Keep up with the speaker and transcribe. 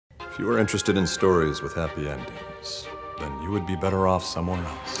you were interested in stories with happy endings, then you would be better off somewhere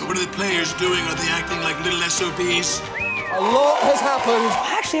else. What are the players doing? Are they acting like little SOBs? A lot has happened.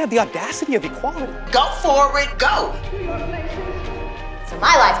 I actually have the audacity of equality. Go for it, go! So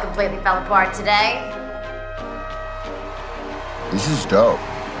my life completely fell apart today. This is dope.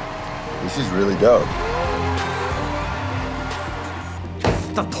 This is really dope.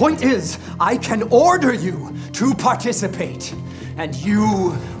 The point is, I can order you to participate, and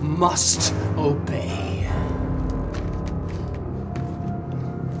you must obey.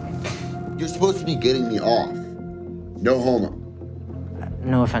 You're supposed to be getting me off. No homo.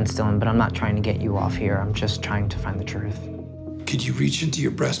 No offense, Dylan, but I'm not trying to get you off here. I'm just trying to find the truth. Could you reach into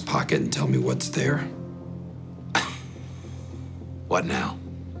your breast pocket and tell me what's there? What now?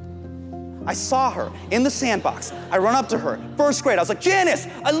 I saw her in the sandbox. I run up to her, first grade. I was like, Janice,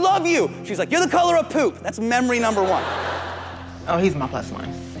 I love you. She's like, you're the color of poop. That's memory number one. Oh, he's my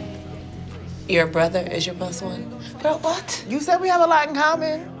 +1. Your brother is your +1? Girl, what? You said we have a lot in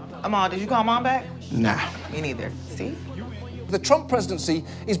common. Amal, did you call Mom back? Nah. Me neither. See? The Trump presidency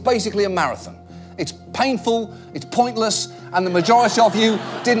is basically a marathon. It's painful, it's pointless, and the majority of you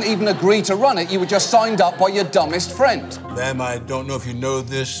didn't even agree to run it. You were just signed up by your dumbest friend. Ma'am, I don't know if you know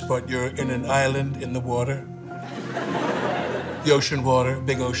this, but you're in an island in the water. The ocean water,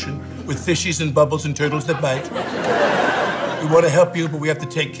 big ocean, with fishies and bubbles and turtles that bite. We want to help you, but we have to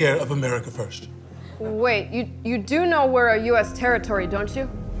take care of America first. Wait, you do know we're a U.S. territory, don't you?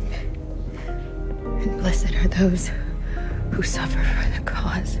 And blessed are those who suffer for the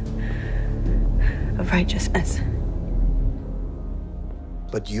cause of righteousness.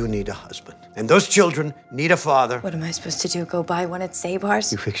 But you need a husband. And those children need a father. What am I supposed to do, go buy one at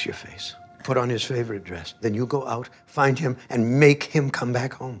Sabar's? You fix your face. Put on his favorite dress. Then you go out, find him, and make him come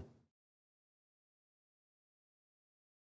back home.